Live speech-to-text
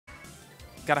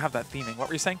gotta have that theming. What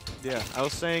were you saying? Yeah, I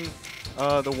was saying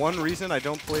the one reason I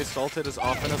don't play Salted as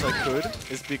often as I could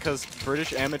is because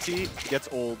British Amitie gets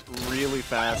old really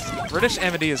fast. British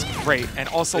Amitie is great, and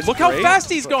also It's look how great, fast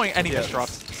he's going, and he yeah,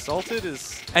 misdropped. Salted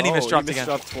is... And he oh, misdropped he again.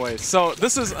 misdropped twice. So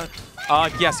this is,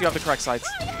 yes, you have the correct sides.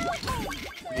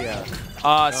 Yeah.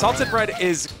 Salted Bread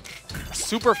is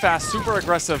super fast, super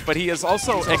aggressive, but he is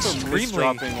also extremely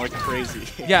misdropping like crazy.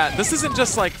 Yeah, this isn't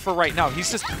just like for right now.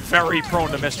 He's just very prone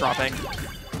to misdropping.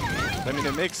 I mean,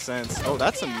 it makes sense. Oh,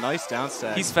 that's a nice down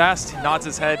stack. He's fast. He nods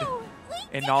his head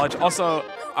in knowledge. Also,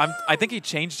 I think he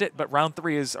changed it, but round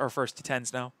 3 is our first to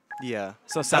 10s now. Yeah.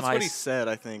 So semis. That's what he said,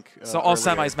 I think. So all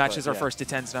earlier, semis matches are yeah. first to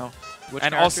 10s now. Which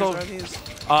and also, are these?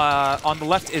 on the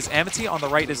left is Amitie, on the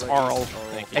right is Arle.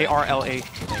 A-R-L-A.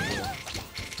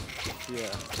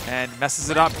 Yeah. And messes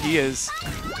it up. He's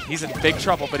in big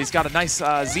trouble, but he's got a nice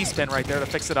Z-spin right there to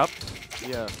fix it up.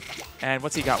 Yeah. And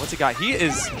what's he got? What's he got? He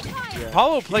is... Yeah.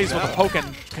 Paulo plays with a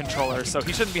Pokken controller, so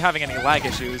he shouldn't be having any lag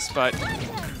issues, but...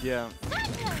 Yeah.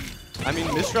 I mean,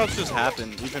 misdrops just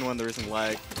happen, even when there isn't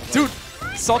lag. Dude,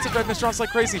 Salted Bread misdrops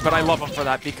like crazy, but I love him for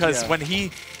that, because when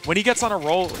he gets on a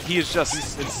roll, he is just...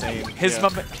 He's insane.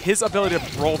 His ability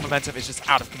to roll momentum is just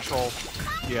out of control.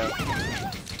 Yeah.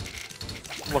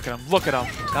 Look at him. Look at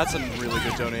him. That's a really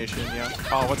good donation, yeah.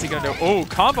 Oh, what's he going to do? Oh,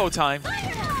 combo time.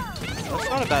 That's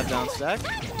not a bad down stack.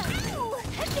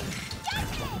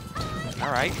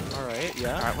 All right. All right,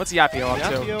 yeah. All right, what's YAPIO up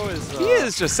to? YAPIO is... he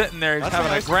is just sitting there having a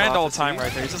nice grand old prophecy. time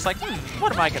right there. He's just like,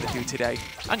 what am I going to do today?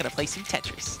 I'm going to play some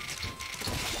Tetris.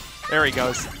 There he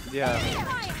goes. Yeah.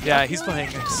 Yeah, he's playing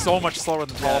so much slower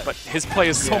than Paul, but his play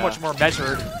is so much more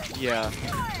measured. Yeah.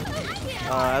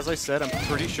 As I said, I'm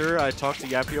pretty sure I talked to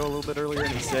YAPIO a little bit earlier,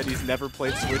 and he said he's never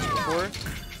played Switch before,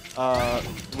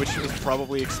 which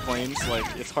probably explains, like,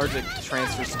 it's hard to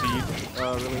transfer speed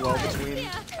really well between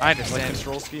I understand. like,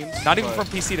 control schemes. Not even from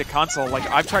PC to console. Like,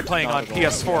 I've tried playing on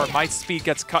PS4, and my speed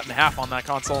gets cut in half on that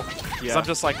console. Because I'm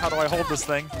just like, how do I hold this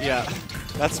thing? Yeah.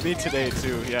 That's me today,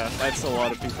 too. Yeah, that's a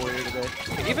lot of people here today.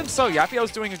 Even so,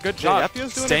 YAPIO's doing a good job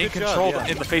staying controlled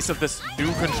in the face of this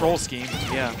new control scheme.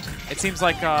 Yeah. It seems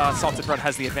like Salted Bread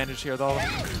has the advantage here, though.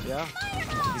 Yeah.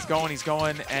 He's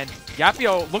going, and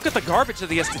YAPIO, look at the garbage that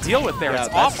he has to deal with there. Yeah,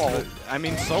 it's awful. I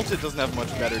mean, Salted doesn't have much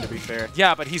better, to be fair.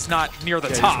 Yeah, but he's not near the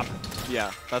top.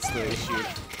 Yeah, that's the issue.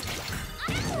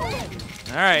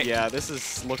 All right. Yeah, this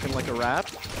is looking like a wrap.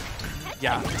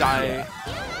 Yeah, die.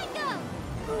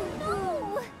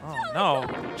 Oh,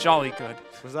 no. Jolly good.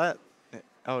 Was that?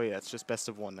 Oh, yeah, it's just best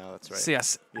of 1 now. That's right. So,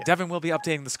 yes, Devin will be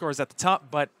updating the scores at the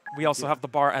top, but we also have the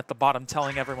bar at the bottom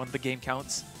telling everyone the game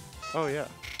counts. Oh, yeah.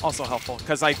 Also helpful,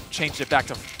 because I changed it back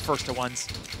to first to 1s.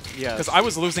 Yeah. Because I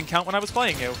was losing count when I was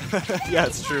playing you. Yeah,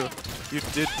 it's true. You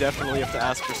did definitely have to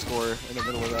ask for score in the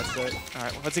middle of that set. All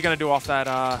right, what's he going to do off that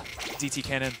DT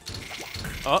cannon?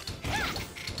 Oh.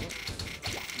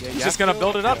 Yeah, He's just going to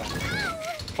build it up.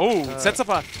 Oh, sets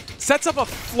up a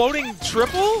floating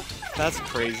triple? That's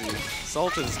crazy.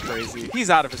 Salted is crazy. He's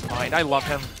out of his mind. I love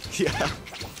him. Yeah.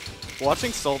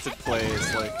 Watching Salted play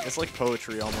is it's like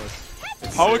poetry almost.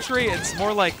 It's poetry, sick. It's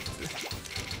more like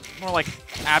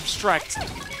abstract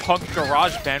punk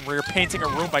garage band where you're painting a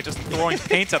room by just throwing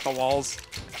paint at the walls.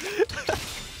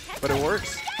 But it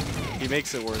works. He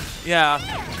makes it work. Yeah,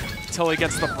 until he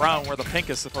gets the brown where the pink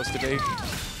is supposed to be.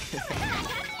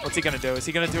 What's he going to do? Is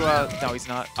he going to do a... No, he's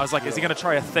not. I was like, is he going to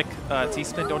try a thick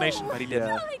T-spin donation? But he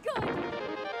didn't.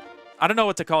 I don't know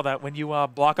what to call that when you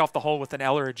block off the hole with an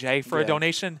L or a J for a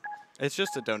donation. It's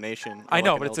just a donation. I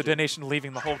know, but it's a donation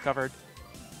leaving the hole covered.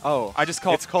 Oh, I just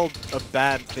call it's called a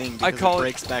bad thing because it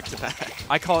breaks back to back.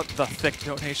 I call it the thick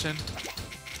donation.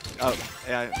 Oh,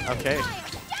 yeah, okay.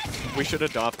 We should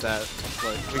adopt that.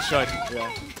 Like, we should.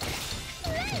 Yeah.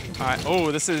 All right.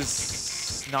 Oh, this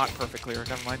is not perfect clear.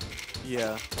 Never mind.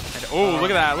 Yeah. And oh,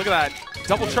 look at that! Look at that!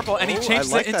 Double, triple, and he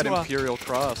changes it into that Imperial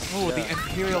Cross. Oh, the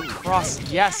Imperial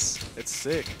Cross! Yes. It's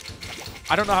sick.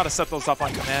 I don't know how to set those up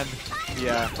on command.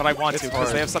 Yeah. But I want to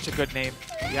because they have such a good name.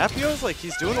 YAPIO's like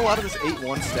he's doing a lot of this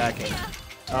 8-1 stacking.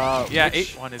 Yeah,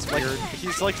 8-1 is weird.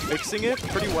 He's like fixing it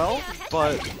pretty well,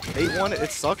 but 8-1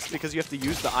 it sucks because you have to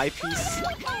use the eyepiece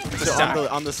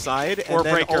on the side and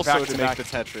then also to make the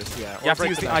Tetris. Yeah. You have to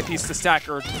use the eyepiece to stack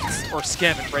or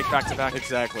skim and break back to back.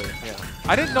 Exactly. Yeah.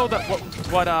 I didn't know that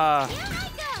what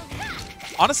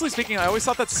honestly speaking, I always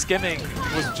thought that skimming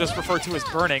was just referred to as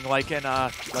burning, like in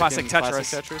classic Tetris.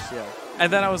 Classic Tetris, yeah.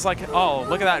 And then I was like, oh,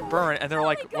 look at that burn. And they're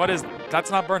like,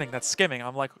 that's not burning, that's skimming.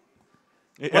 I'm like,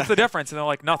 what's the difference? And they're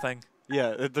like, nothing.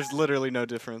 Yeah, there's literally no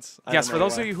difference. Yes, for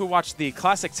those of you who watched the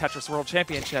classic Tetris World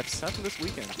Championships, happened this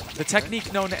weekend. The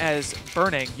technique known as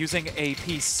burning, using a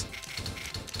piece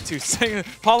to sing.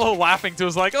 Paulo laughing to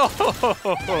was like,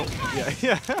 oh.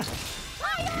 Yeah.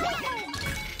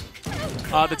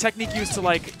 The technique used to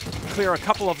like clear a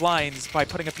couple of lines by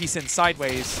putting a piece in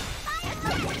sideways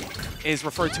is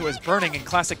referred to as burning in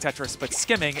classic Tetris, but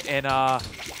skimming in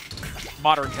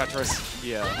modern Tetris.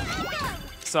 Yeah.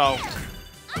 So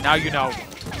now you know.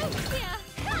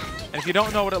 And if you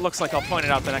don't know what it looks like, I'll point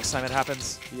it out the next time it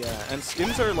happens. Yeah, and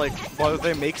skims are like, while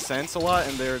they make sense a lot,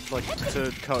 and they're like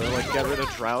to get rid of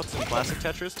droughts in classic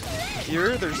Tetris.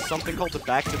 Here, there's something called the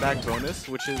back-to-back bonus,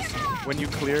 which is when you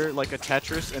clear like a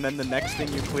Tetris, and then the next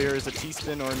thing you clear is a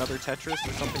T-spin or another Tetris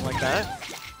or something like that.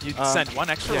 You send one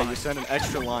extra line. Yeah, you send an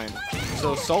extra line.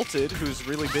 So Salted, who's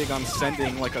really big on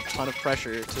sending like a ton of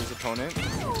pressure to his opponent,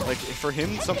 like for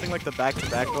him, something like the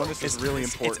back-to-back bonus is really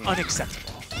important. It's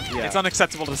unacceptable. Yeah. It's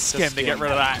unacceptable to skim to get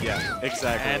rid of that. Yeah,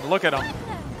 exactly. And look at him.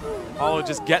 Paulo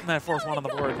just getting that fourth one on the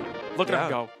board. Look at him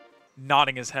go,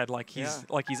 nodding his head like he's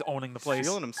owning the place.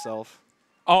 Feeling himself.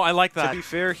 Oh, I like that. To be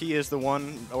fair, he is the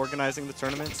one organizing the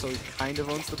tournament, so he kind of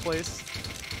owns the place.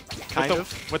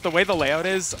 With the way the layout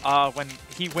is, when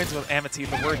he wins with Amitie,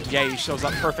 the word yay shows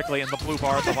up perfectly in the blue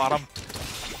bar at the bottom.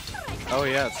 Oh,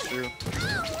 yeah, it's true.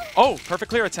 Oh, perfect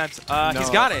clear attempt. No. He's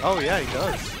got it. Oh, yeah, he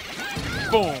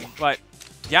does. Boom. But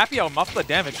YAPIO muffed the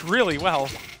damage really well.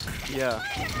 Yeah.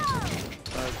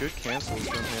 Good cancels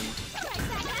from him.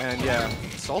 And yeah,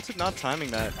 Salted not timing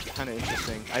that, kind of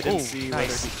interesting. I didn't see whether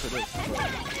he could have.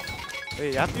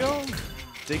 Hey, YAPIO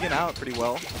digging out pretty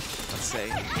well. Let's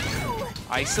see.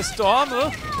 Ice Storm.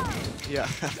 Yeah.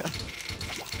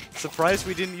 Surprised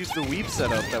we didn't use the weep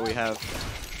setup that we have.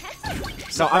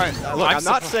 No, I'm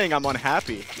not saying I'm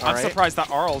unhappy. I'm surprised that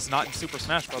Arle's not in Super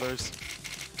Smash Brothers.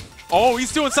 Oh,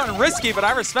 he's doing something risky, but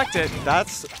I respect it.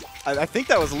 I think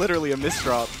that was literally a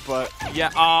misdrop, but... Yeah,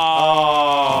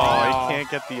 oh, he can't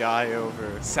get the eye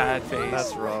over. Sad face.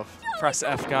 That's rough. Press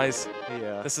F, guys.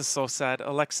 Yeah. This is so sad.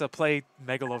 Alexa, play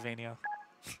Megalovania.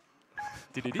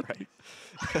 Right.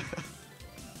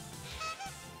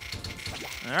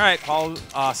 All right, Paul.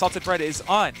 Salted Bread is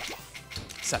on.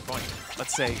 Set point.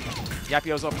 Let's say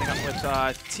YAPIO's opening up with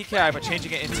TKI, but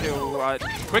changing it into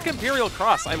Quick Imperial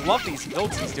Cross. I love these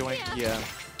builds he's doing. Yeah.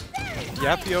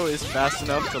 YAPIO is fast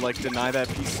enough to like deny that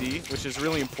PC, which is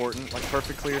really important. Like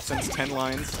perfect clear sends 10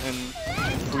 lines, and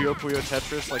Puyo Puyo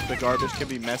Tetris, like the garbage can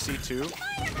be messy too.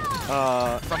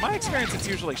 From my experience, it's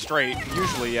usually straight.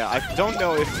 Usually, yeah. I don't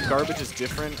know if garbage is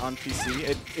different on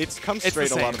PC. It comes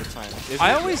straight a lot of the time.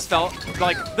 I always felt,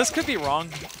 like, this could be wrong.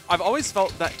 I've always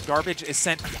felt that garbage is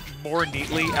sent more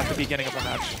neatly at the beginning of a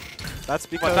match. That's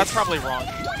because... But that's probably wrong.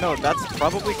 No, that's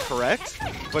probably correct,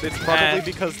 but it's probably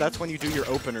because that's when you do your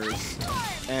openers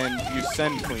and you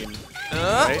send clean,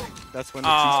 right? That's when the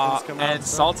teaspoons come out. And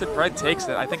Salted Bread takes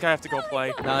it. I think I have to go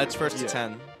play. No, it's first to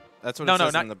 10. That's what it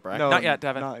says in the bracket. No, not yet,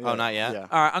 Devin. Not yet. Oh, not yet? Yeah.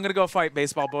 All right, I'm going to go fight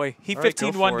Baseball Boy. He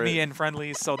 15-1'd me in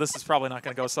friendlies, so this is probably not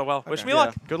going to go so well. Okay. Wish me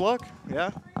luck. Good luck. Yeah.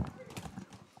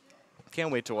 Can't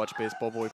wait to watch Baseball Boy